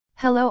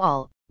Hello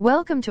all,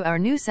 welcome to our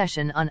new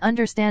session on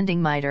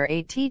understanding MITRE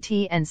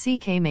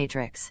ATT&CK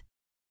Matrix.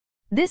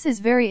 This is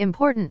very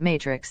important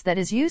matrix that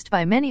is used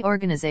by many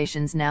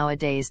organizations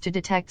nowadays to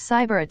detect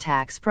cyber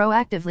attacks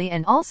proactively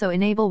and also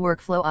enable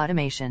workflow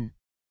automation.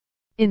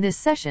 In this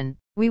session,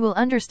 we will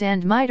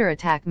understand MITRE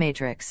ATT&CK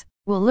Matrix,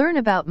 we'll learn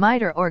about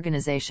MITRE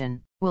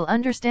organization, we'll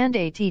understand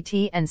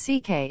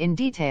ATT&CK in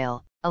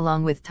detail,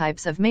 along with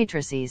types of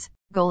matrices,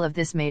 goal of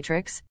this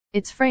matrix,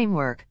 its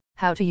framework,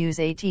 how to use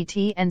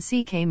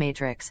ATT&CK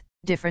Matrix,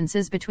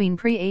 differences between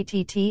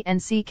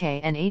pre-ATT&CK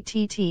and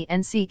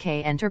ATT&CK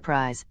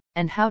Enterprise,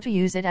 and how to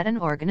use it at an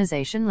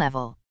organization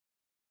level.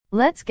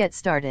 Let's get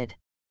started.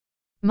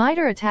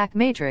 MITRE ATT&CK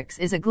Matrix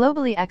is a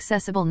globally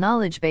accessible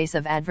knowledge base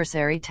of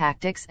adversary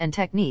tactics and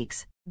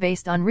techniques,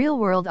 based on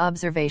real-world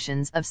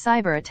observations of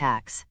cyber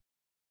attacks.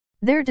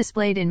 They're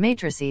displayed in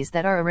matrices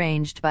that are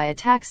arranged by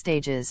attack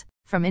stages,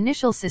 from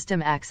initial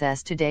system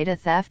access to data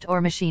theft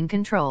or machine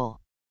control.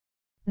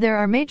 There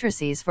are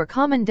matrices for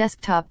common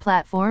desktop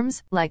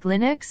platforms, like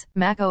Linux,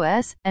 Mac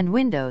OS, and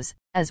Windows,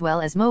 as well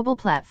as mobile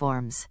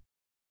platforms.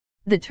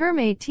 The term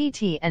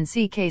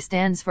ATT&CK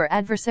stands for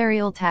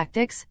adversarial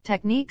tactics,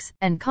 techniques,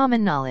 and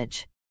common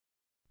knowledge.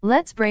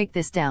 Let's break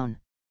this down.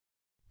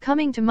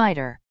 Coming to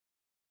MITRE.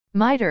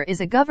 MITRE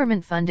is a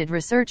government-funded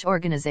research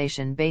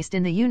organization based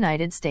in the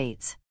United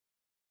States.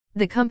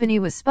 The company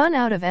was spun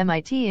out of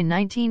MIT in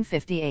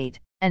 1958,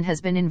 and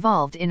has been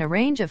involved in a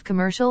range of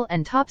commercial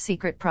and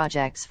top-secret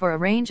projects for a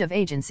range of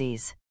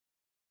agencies.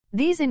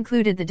 These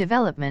included the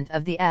development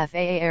of the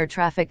FAA Air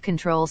Traffic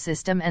Control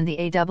System and the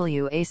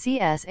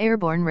AWACS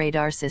Airborne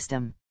Radar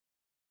System.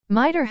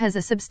 MITRE has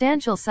a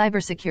substantial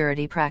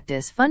cybersecurity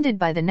practice funded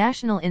by the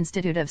National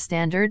Institute of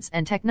Standards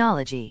and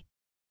Technology.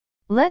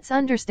 Let's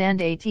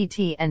understand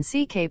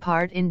ATT&CK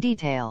part in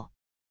detail.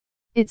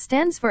 It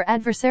stands for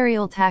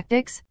Adversarial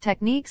Tactics,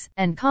 Techniques,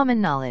 and Common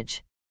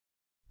Knowledge.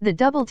 The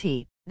double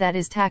T, that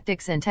is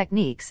tactics and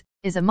techniques,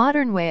 is a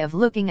modern way of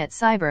looking at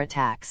cyber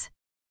attacks.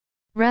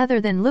 Rather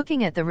than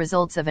looking at the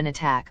results of an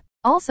attack,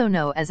 also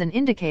known as an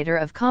indicator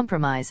of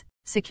compromise,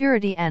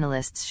 security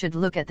analysts should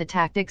look at the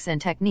tactics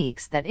and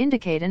techniques that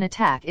indicate an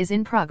attack is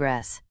in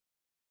progress.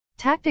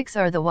 Tactics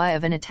are the why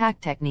of an attack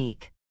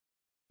technique.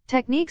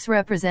 Techniques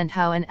represent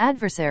how an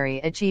adversary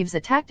achieves a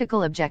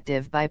tactical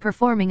objective by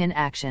performing an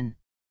action.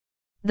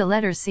 The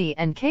letters C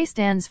and K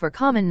stands for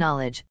common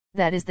knowledge,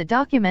 that is the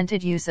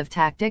documented use of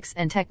tactics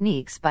and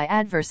techniques by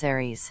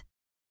adversaries.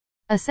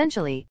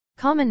 Essentially,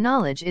 common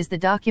knowledge is the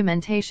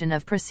documentation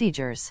of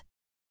procedures.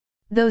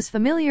 Those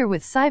familiar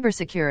with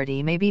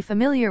cybersecurity may be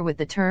familiar with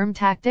the term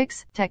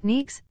tactics,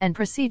 techniques, and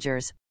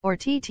procedures, or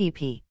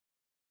TTP.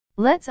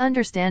 Let's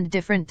understand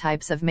different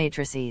types of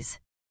matrices.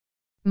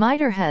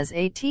 MITRE has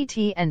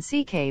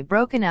ATT&CK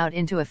broken out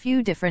into a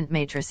few different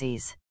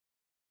matrices.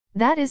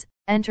 That is,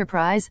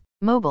 enterprise,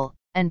 mobile,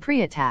 and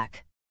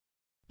pre-attack.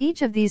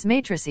 Each of these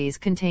matrices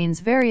contains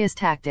various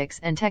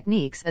tactics and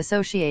techniques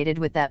associated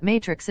with that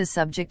matrix's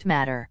subject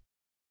matter.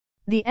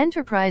 The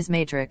enterprise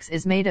matrix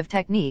is made of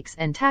techniques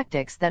and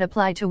tactics that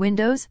apply to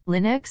Windows,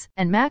 Linux,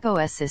 and Mac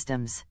OS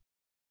systems.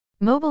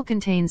 Mobile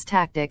contains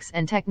tactics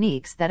and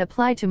techniques that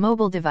apply to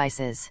mobile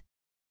devices.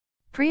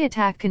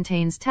 Pre-attack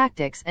contains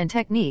tactics and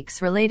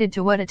techniques related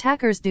to what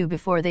attackers do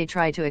before they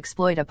try to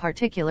exploit a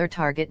particular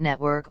target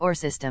network or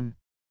system.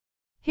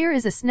 Here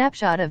is a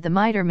snapshot of the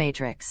MITRE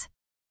matrix.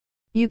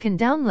 You can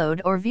download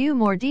or view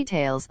more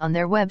details on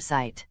their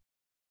website.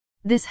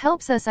 This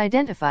helps us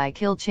identify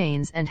kill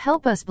chains and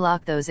help us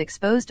block those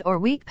exposed or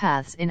weak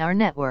paths in our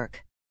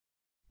network.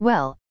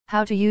 Well,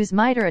 how to use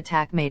MITRE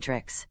ATT&CK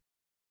Matrix.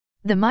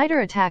 The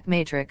MITRE ATT&CK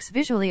Matrix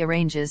visually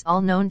arranges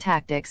all known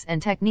tactics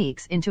and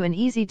techniques into an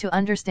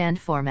easy-to-understand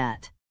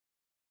format.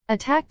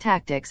 Attack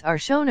tactics are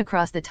shown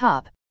across the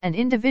top, and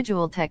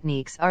individual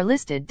techniques are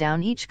listed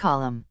down each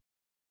column.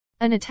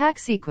 An attack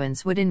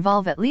sequence would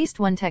involve at least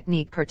one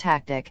technique per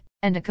tactic,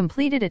 and a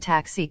completed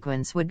attack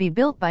sequence would be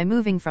built by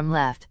moving from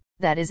left,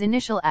 that is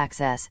initial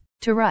access,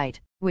 to right,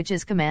 which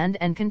is command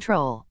and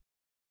control.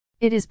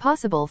 It is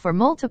possible for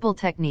multiple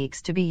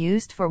techniques to be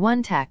used for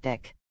one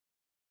tactic.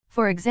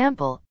 For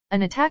example,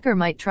 an attacker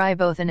might try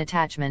both an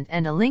attachment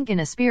and a link in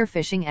a spear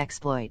phishing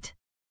exploit.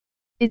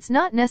 It's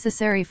not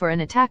necessary for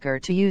an attacker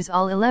to use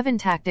all 11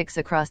 tactics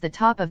across the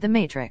top of the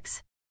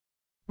matrix.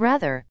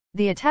 Rather,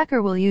 the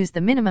attacker will use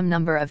the minimum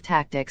number of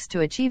tactics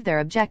to achieve their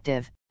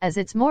objective, as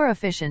it's more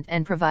efficient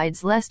and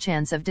provides less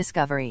chance of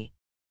discovery.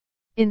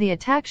 In the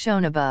attack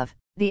shown above,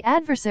 the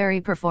adversary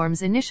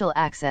performs initial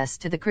access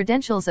to the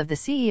credentials of the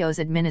CEO's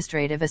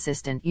administrative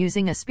assistant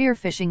using a spear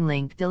phishing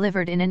link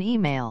delivered in an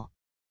email.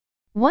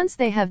 Once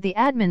they have the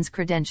admin's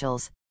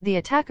credentials, the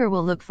attacker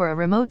will look for a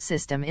remote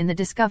system in the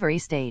discovery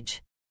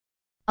stage.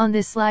 On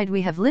this slide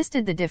we have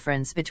listed the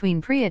difference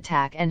between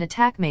pre-attack and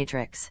attack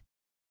matrix.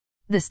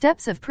 The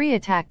steps of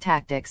pre-attack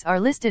tactics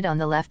are listed on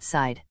the left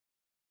side.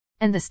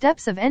 And the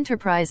steps of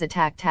enterprise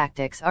attack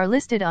tactics are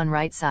listed on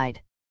right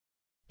side.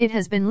 It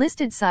has been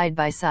listed side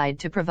by side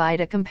to provide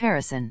a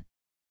comparison.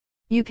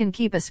 You can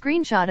keep a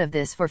screenshot of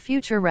this for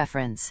future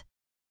reference.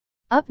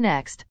 Up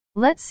next,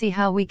 Let's see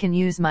how we can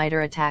use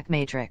MITRE ATT&CK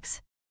Matrix.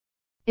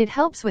 It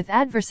helps with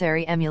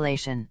adversary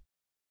emulation.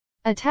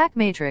 ATT&CK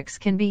Matrix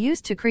can be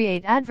used to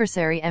create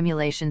adversary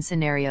emulation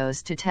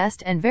scenarios to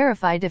test and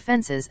verify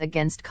defenses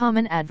against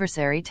common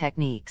adversary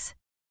techniques.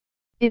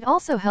 It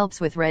also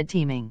helps with red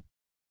teaming.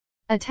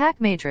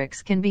 ATT&CK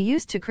Matrix can be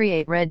used to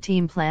create red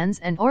team plans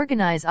and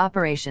organize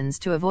operations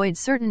to avoid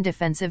certain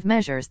defensive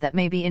measures that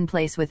may be in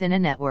place within a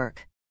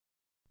network.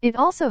 It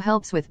also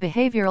helps with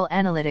behavioral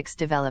analytics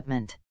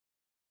development.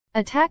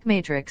 ATT&CK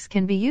Matrix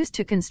can be used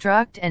to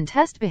construct and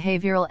test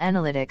behavioral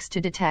analytics to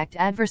detect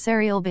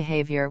adversarial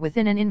behavior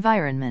within an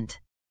environment.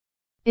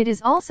 It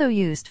is also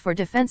used for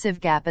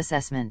defensive gap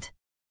assessment.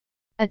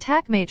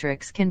 ATT&CK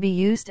Matrix can be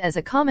used as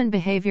a common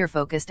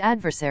behavior-focused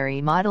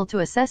adversary model to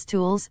assess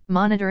tools,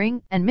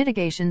 monitoring, and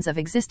mitigations of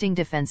existing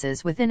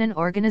defenses within an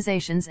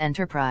organization's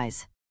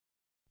enterprise.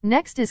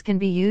 Next can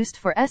be used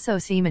for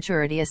SOC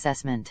maturity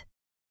assessment.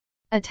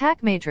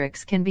 ATT&CK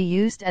Matrix can be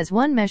used as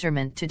one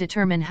measurement to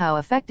determine how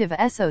effective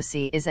a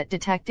SOC is at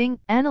detecting,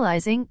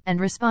 analyzing, and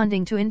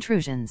responding to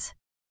intrusions.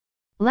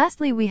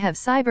 Lastly, we have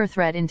cyber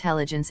threat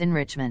intelligence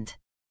enrichment.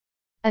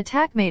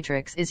 ATT&CK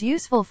Matrix is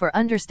useful for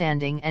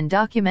understanding and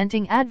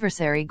documenting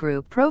adversary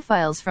group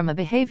profiles from a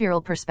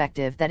behavioral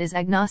perspective that is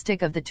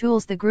agnostic of the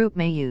tools the group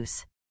may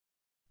use.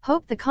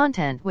 Hope the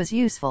content was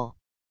useful.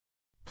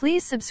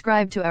 Please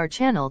subscribe to our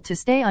channel to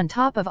stay on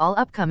top of all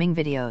upcoming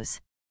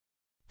videos.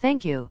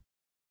 Thank you.